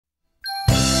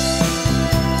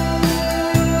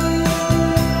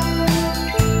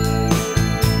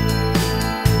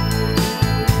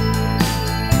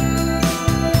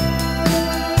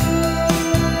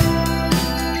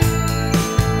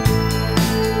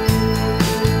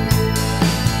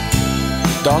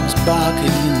Dogs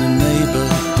barking in the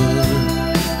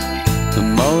neighborhood. The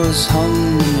mower's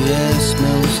hum and the air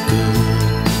smells good.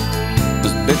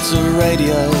 There's bits of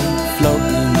radio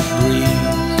floating in the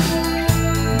breeze.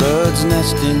 Birds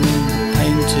nesting in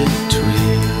painted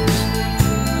trees.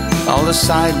 All the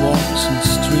sidewalks and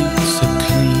streets are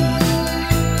clean.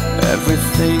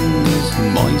 Everything is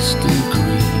moist and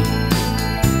green.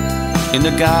 In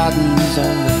the gardens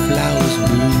all the flowers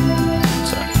bloom.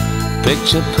 It's a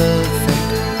picture perfect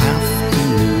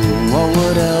afternoon. What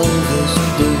would Elvis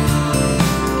do?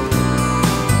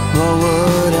 What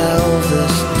would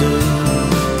Elvis do?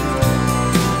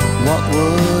 What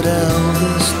would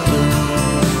Elvis do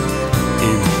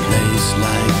in a place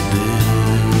like this?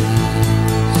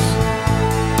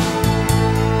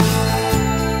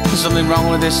 There's something wrong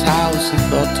with this house, he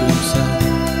thought to himself.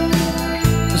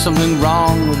 There's something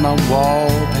wrong with my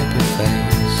wallpaper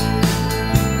face.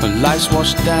 The life's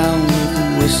washed down with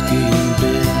whiskey and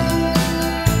beer.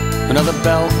 Another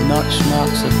belt notch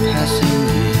marks a passing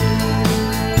year.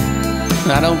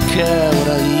 I don't care what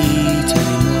I eat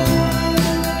anymore.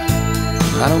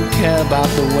 I don't care about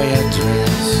the way I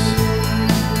dress.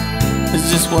 Is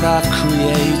this what I've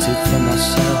created for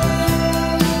myself?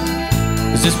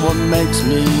 Is this what makes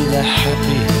me the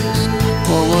happiest?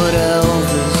 What would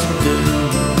Elvis do?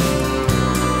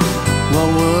 What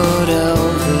would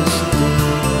Elvis do?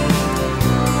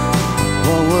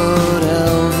 What would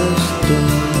Elvis do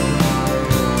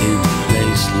in a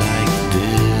place like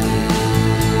this?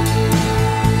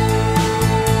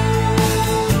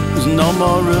 There's no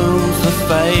more room for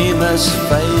famous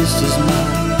faces. My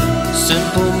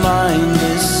simple mind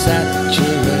is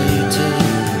saturated.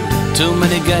 Too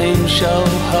many game show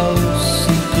hosts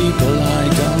and people I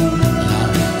don't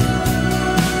like.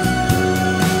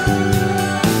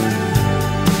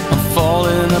 I'm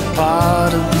falling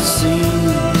apart at the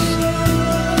seams.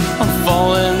 I'm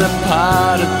falling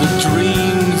apart at the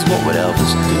dreams. What would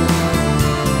Elvis do?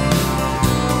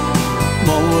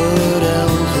 What would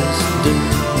Elvis do?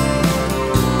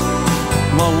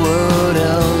 What would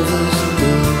Elvis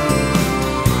do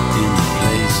in a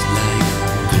place like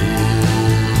this?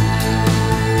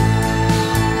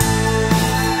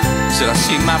 Said I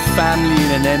see my family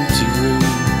in an empty room.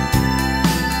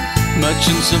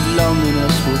 Merchants of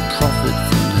loneliness will profit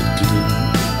from the gloom.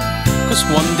 'Cause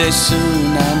one day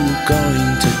soon I'm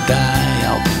going to die.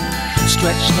 I'll be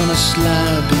stretched on a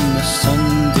slab in the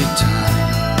Sunday time.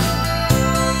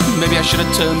 Maybe I should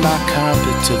have turned my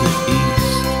carpet to the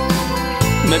east.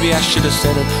 Maybe I should have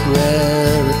said a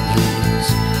prayer at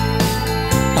least.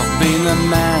 I've been a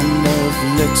man of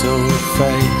little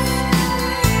faith.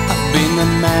 I've been a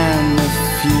man of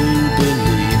few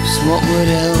beliefs. What would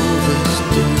Elvis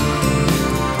do?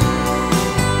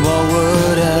 What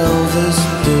would Elvis